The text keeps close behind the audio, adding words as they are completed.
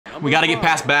We got to get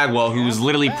past Bagwell, who's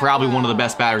literally probably one of the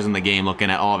best batters in the game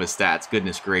looking at all of his stats.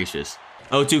 Goodness gracious.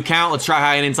 0-2 count. Let's try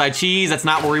high and inside cheese. That's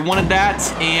not where we wanted that,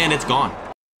 and it's gone.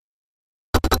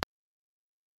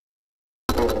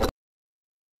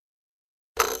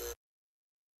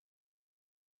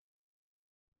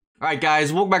 Alright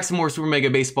guys, welcome back to some more Super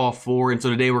Mega Baseball 4, and so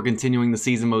today we're continuing the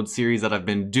season mode series that I've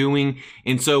been doing.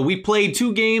 And so we played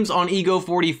 2 games on Ego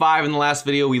 45 in the last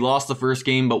video. We lost the first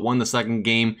game, but won the second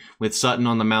game with Sutton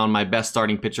on the mound, my best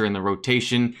starting pitcher in the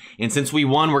rotation. And since we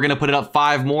won, we're going to put it up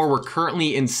 5 more. We're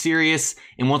currently in Serious,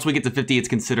 and once we get to 50, it's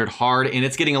considered hard, and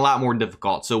it's getting a lot more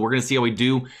difficult. So we're going to see how we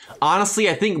do. Honestly,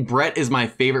 I think Brett is my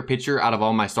favorite pitcher out of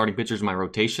all my starting pitchers in my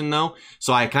rotation, though.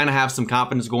 So I kind of have some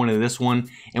confidence going into this one,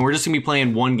 and we're just going to be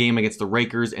playing 1 game against the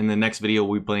Rakers, and the next video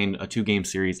we'll be playing a 2-game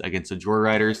series against the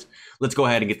Joyriders. Let's go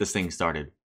ahead and get this thing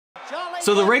started.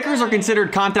 So the Rakers are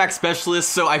considered contact specialists,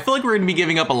 so I feel like we're going to be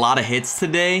giving up a lot of hits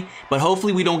today, but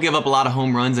hopefully we don't give up a lot of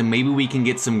home runs, and maybe we can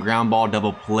get some ground ball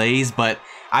double plays, but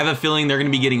I have a feeling they're going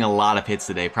to be getting a lot of hits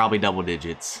today, probably double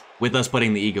digits, with us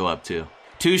putting the Ego up too.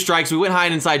 2 strikes, we went high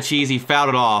and inside cheese, he fouled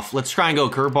it off. Let's try and go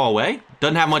curveball away.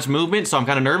 Doesn't have much movement, so I'm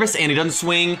kind of nervous, and he doesn't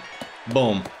swing.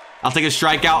 Boom. I'll take a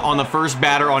strikeout on the first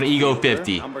batter on Ego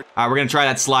 50. All right, we're going to try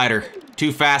that slider.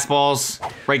 2 fastballs,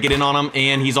 break it in on him,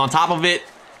 and he's on top of it.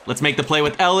 Let's make the play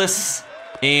with Ellis.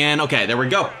 And, okay, there we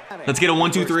go. Let's get a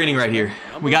 1-2-3 inning right here.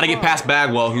 We got to get past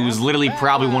Bagwell, who's literally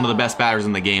probably one of the best batters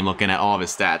in the game looking at all of his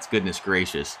stats. Goodness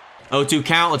gracious. 0-2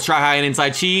 count. Let's try high and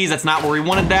inside cheese. That's not where we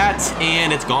wanted that,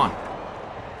 and it's gone.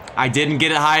 I didn't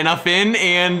get it high enough in,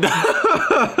 and...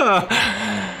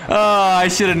 Oh, I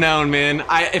should have known, man.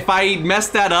 If I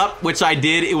messed that up, which I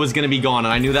did, it was going to be gone,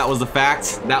 and I knew that was the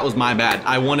fact. That was my bad.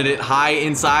 I wanted it high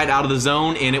inside out of the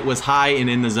zone, and it was high and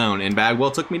in the zone, and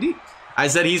Bagwell took me deep. I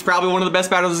said he's probably one of the best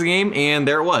batters of the game, and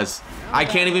there it was. I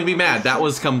can't even be mad. That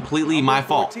was completely my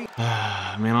fault.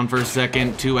 Man on first,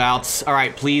 second, 2 outs. All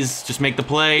right, please just make the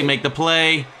play,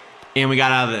 and we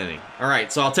got out of the inning. All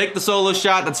right, so I'll take the solo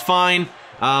shot. That's fine.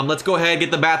 Let's go ahead, get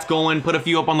the bats going, put a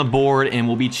few up on the board, and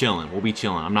we'll be chilling. We'll be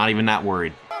chilling. I'm not even that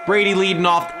worried. Brady leading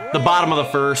off the bottom of the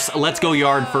first. Let's go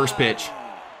yard, first pitch.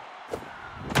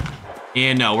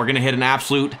 And no, we're going to hit an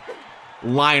absolute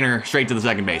liner straight to the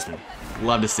second baseman.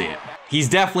 Love to see it. He's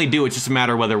definitely due. It's just a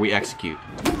matter of whether we execute.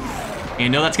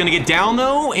 And no, that's going to get down,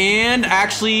 though. And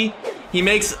actually, he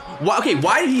makes... Okay,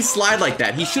 why did he slide like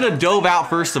that? He should have dove out,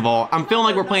 first of all. I'm feeling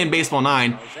like we're playing Baseball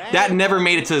 9. That never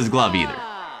made it to his glove, either.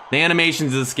 The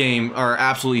animations of this game are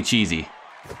absolutely cheesy.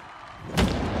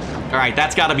 All right,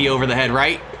 that's got to be over the head,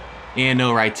 right? And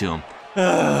no right to him.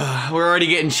 We're already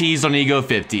getting cheesed on Ego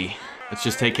 50. Let's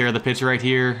just take care of the pitcher right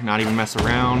here, not even mess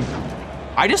around.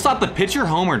 I just thought the pitcher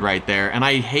homered right there, and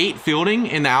I hate fielding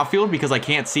in the outfield because I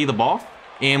can't see the ball,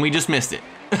 and we just missed it.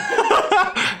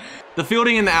 The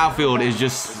fielding in the outfield is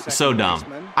just so dumb.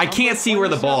 I can't see where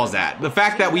the ball is at. The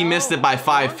fact that we missed it by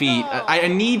 5 feet, I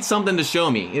need something to show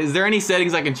me. Is there any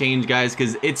settings I can change, guys?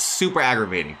 Because it's super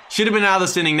aggravating. Should have been out of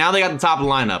this inning. Now they got the top of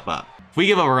the lineup up. If we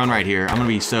give up a run right here, I'm going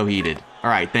to be so heated. All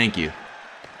right, thank you.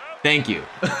 Thank you.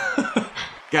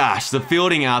 Gosh, the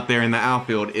fielding out there in the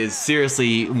outfield is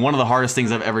seriously one of the hardest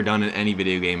things I've ever done in any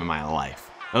video game in my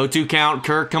life. 0-2 count.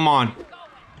 Kirk, come on.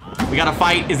 We got to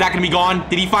fight. Is that going to be gone?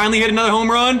 Did he finally hit another home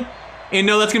run? And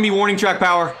no, that's going to be warning track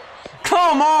power.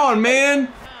 Come on,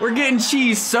 man. We're getting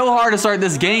cheesed so hard to start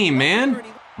this game, man.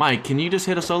 Mike, can you just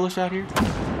hit a solo shot here?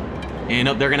 And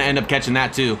nope, they're going to end up catching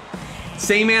that too.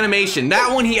 Same animation.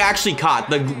 That one he actually caught.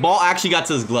 The ball actually got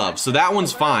to his glove, so that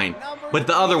one's fine. But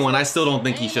the other one, I still don't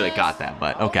think he should have caught that,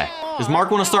 but okay. Does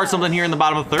Mark want to start something here in the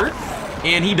bottom of the third?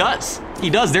 And he does. He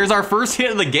does. There's our first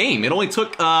hit of the game. It only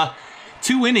took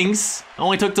 2 innings.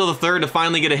 Only took till the third to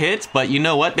finally get a hit, but you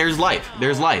know what? There's life.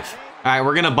 There's life. All right,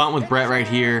 we're going to bunt with Brett right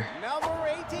here.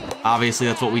 Obviously,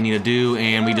 that's what we need to do,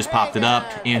 and we just popped it up.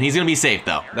 And he's going to be safe,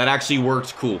 though. That actually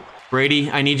worked cool.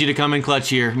 Brady, I need you to come in clutch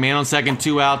here. Man on second,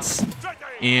 2 outs,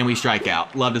 and we strike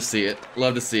out. Love to see it.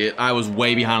 Love to see it. I was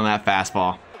way behind on that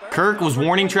fastball. Kirk was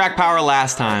warning track power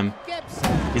last time.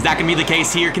 Is that going to be the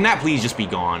case here? Can that please just be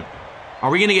gone? Are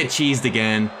we going to get cheesed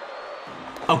again?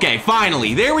 Okay,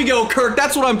 finally. There we go, Kirk.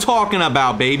 That's what I'm talking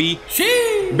about, baby.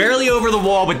 Barely over the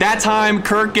wall, but that time,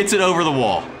 Kirk gets it over the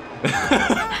wall.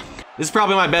 This is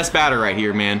probably my best batter right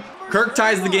here, man. Kirk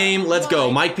ties the game. Let's go.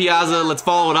 Mike Piazza, let's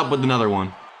follow it up with another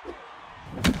one.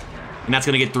 And that's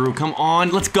going to get through. Come on.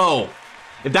 Let's go.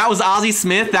 If that was Ozzie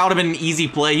Smith, that would have been an easy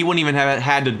play. He wouldn't even have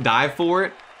had to dive for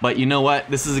it. But you know what?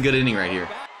 This is a good inning right here.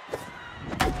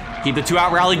 Keep the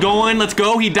 2-out rally going. Let's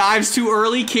go. He dives too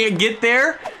early. Can't get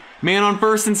there. Man on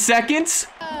first and second.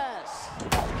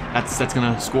 That's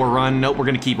going to score a run. Nope, we're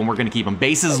going to keep him. We're going to keep him.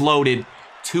 Bases loaded.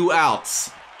 2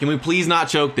 outs. Can we please not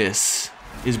choke this?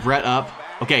 Is Brett up?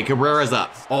 Okay, Cabrera's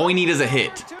up. All we need is a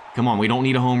hit. Come on, we don't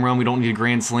need a home run. We don't need a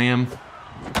grand slam.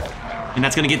 And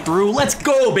that's gonna get through. Let's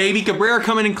go, baby. Cabrera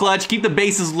coming in clutch. Keep the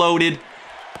bases loaded.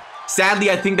 Sadly,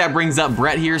 I think that brings up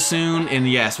Brett here soon.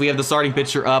 And yes, we have the starting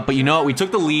pitcher up. But you know what? We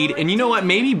took the lead. And you know what?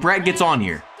 Maybe Brett gets on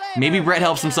here. Maybe Brett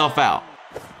helps himself out.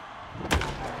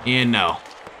 And no.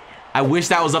 I wish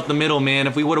that was up the middle, man.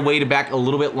 If we would have waited back a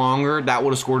little bit longer, that would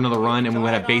have scored another run. And we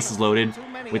would have bases loaded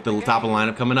with the top of the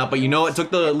lineup coming up. But you know what? Took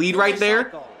the lead right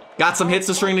there. Got some hits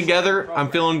to string together.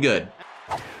 I'm feeling good.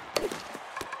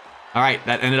 All right,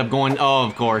 that ended up going, oh,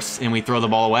 of course. And we throw the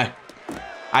ball away.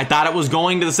 I thought it was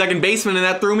going to the second baseman, and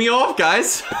that threw me off,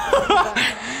 guys.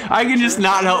 I can just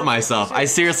not help myself. I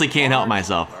seriously can't help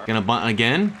myself. Gonna bunt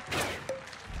again.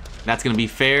 That's gonna be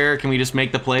fair. Can we just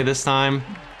make the play this time?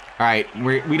 All right,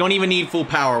 we don't even need full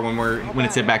power when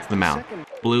it's hit back to the mound.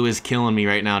 Blue is killing me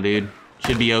right now, dude.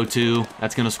 Should be 0-2.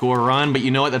 That's gonna score a run, but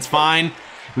you know what? That's fine.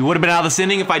 We would have been out of this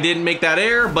inning if I didn't make that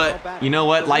error, but you know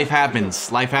what? Life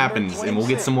happens. Life happens, and we'll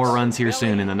get some more runs here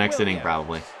soon in the next inning,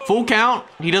 probably. Full count.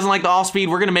 He doesn't like the off-speed.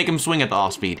 We're going to make him swing at the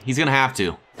off-speed. He's going to have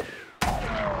to.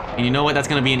 And you know what? That's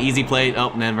going to be an easy play.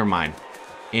 Oh, never mind.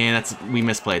 And we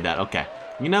misplayed that. Okay.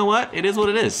 You know what? It is what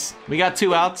it is. We got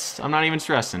 2 outs. I'm not even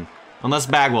stressing. Unless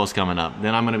Bagwell's coming up.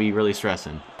 Then I'm going to be really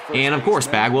stressing. And, of course,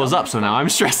 Bagwell's up, so now I'm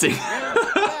stressing.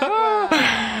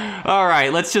 All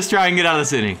right, let's just try and get out of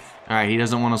this inning. All right, he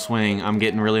doesn't want to swing. I'm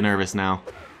getting really nervous now.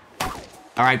 All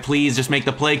right, please just make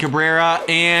the play, Cabrera.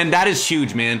 And that is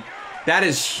huge, man. That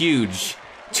is huge.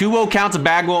 2-0 count to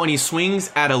Bagwell, and he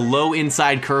swings at a low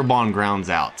inside curveball and grounds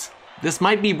out. This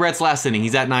might be Brett's last inning.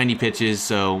 He's at 90 pitches,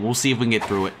 so we'll see if we can get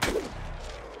through it.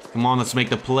 Come on, let's make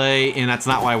the play. And that's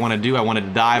not what I want to do. I wanted to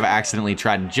dive. I accidentally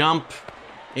tried to jump.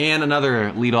 And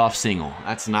another leadoff single.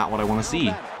 That's not what I want to see.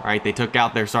 All right, they took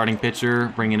out their starting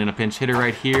pitcher, bringing in a pinch hitter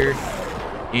right here.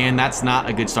 And that's not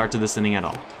a good start to this inning at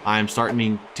all. I'm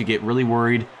starting to get really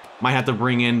worried. Might have to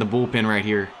bring in the bullpen right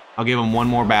here. I'll give him one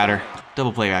more batter.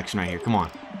 Double play action right here. Come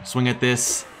on. Swing at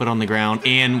this, put on the ground,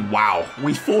 and wow,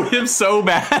 we fooled him so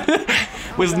bad.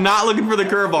 Was not looking for the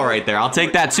curveball right there. I'll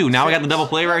take that too. Now we got the double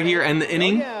play right here and the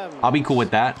inning. I'll be cool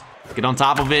with that. Get on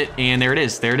top of it, and there it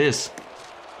is. There it is.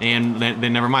 And then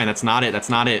never mind. That's not it. That's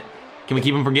not it. Can we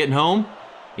keep him from getting home?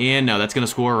 And no, that's going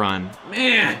to score a run.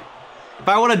 Man. If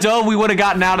I would have dove, we would have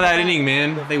gotten out of that inning,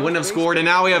 man. They wouldn't have scored, and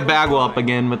now we have Bagwell up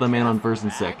again with a man on first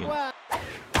and second.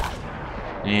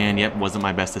 And yep, wasn't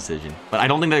my best decision. But I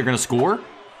don't think they're gonna score,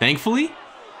 thankfully.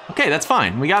 Okay, that's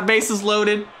fine. We got bases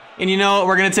loaded, and you know what?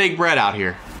 We're gonna take Brett out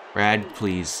here. Brad,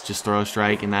 please, just throw a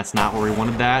strike, and that's not where we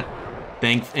wanted that.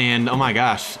 And oh my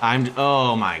gosh,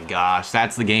 oh my gosh,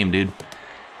 that's the game, dude.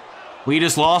 We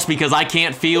just lost because I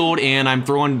can't field, and I'm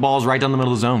throwing balls right down the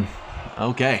middle of the zone.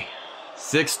 Okay.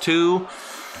 6-2.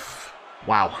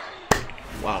 Wow.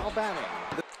 Wow.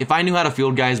 If I knew how to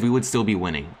field, guys, we would still be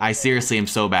winning. I seriously am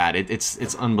so bad.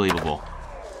 It's unbelievable.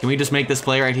 Can we just make this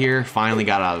play right here? Finally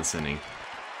got out of this inning.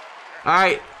 All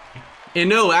right. And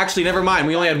no, actually, never mind.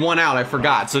 We only had 1 out. I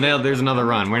forgot. So now there's another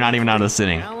run. We're not even out of this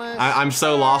inning. I'm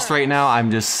so lost right now. I'm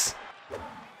just...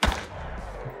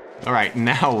 All right,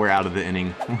 now we're out of the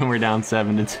inning. We're down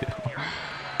 7-2.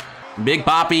 Big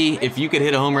Papi, if you could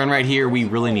hit a home run right here, we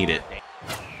really need it.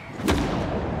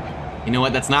 You know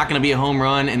what? That's not going to be a home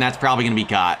run, and that's probably going to be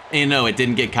caught. And no, it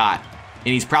didn't get caught.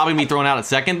 And he's probably going to be thrown out at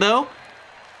second, though.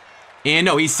 And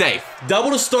no, he's safe.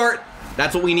 Double to start.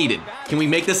 That's what we needed. Can we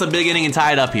make this a big inning and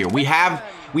tie it up here? We have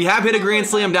hit a grand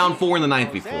slam down 4 in the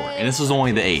 9th before, and this was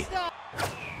only the 8th.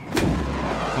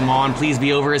 Come on, please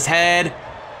be over his head.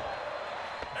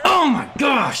 Oh my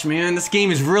gosh, man. This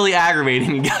game is really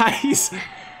aggravating me, guys.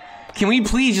 Can we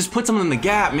please just put someone in the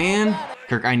gap, man?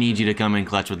 Kirk, I need you to come in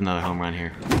clutch with another home run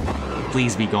here.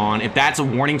 Please be gone. If that's a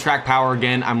warning track power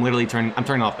again, I'm literally turning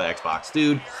off the Xbox,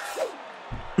 dude.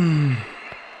 And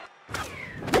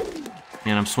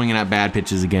I'm swinging at bad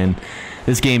pitches again.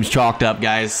 This game's chalked up,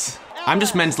 guys. I'm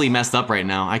just mentally messed up right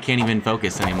now. I can't even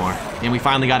focus anymore. And we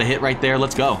finally got a hit right there.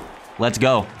 Let's go. Let's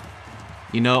go.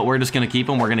 You know what? We're just going to keep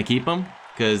him. We're going to keep him.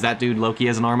 Because that dude, Loki,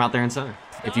 has an arm out there in center.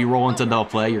 If you roll into double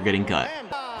play, you're getting cut.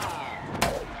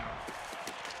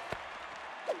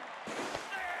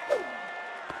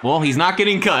 Well, he's not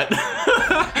getting cut.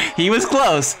 He was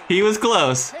close. He was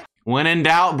close. When in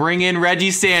doubt, bring in Reggie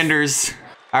Sanders.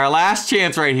 Our last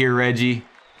chance right here, Reggie.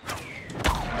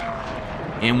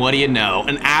 And what do you know?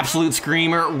 An absolute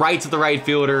screamer right to the right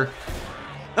fielder.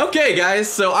 Okay, guys,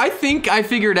 so I think I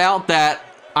figured out that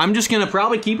I'm just going to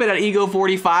probably keep it at Ego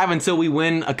 45 until we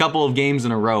win a couple of games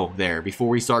in a row there before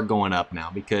we start going up now.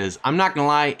 Because I'm not going to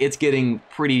lie, it's getting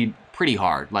pretty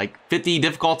hard. Like 50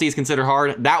 difficulty is considered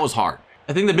hard. That was hard.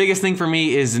 I think the biggest thing for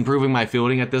me is improving my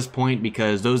fielding at this point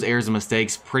because those errors and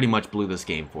mistakes pretty much blew this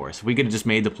game for us. If we could have just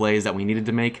made the plays that we needed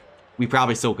to make, we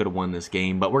probably still could have won this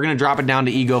game. But we're going to drop it down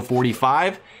to Ego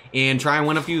 45 and try and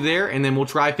win a few there, and then we'll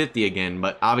try 50 again.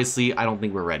 But obviously, I don't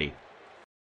think we're ready.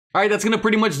 All right, that's going to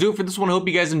pretty much do it for this one. I hope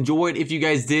you guys enjoyed. If you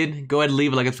guys did, go ahead and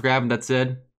leave a like and subscribe. And that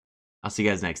said, I'll see you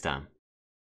guys next time.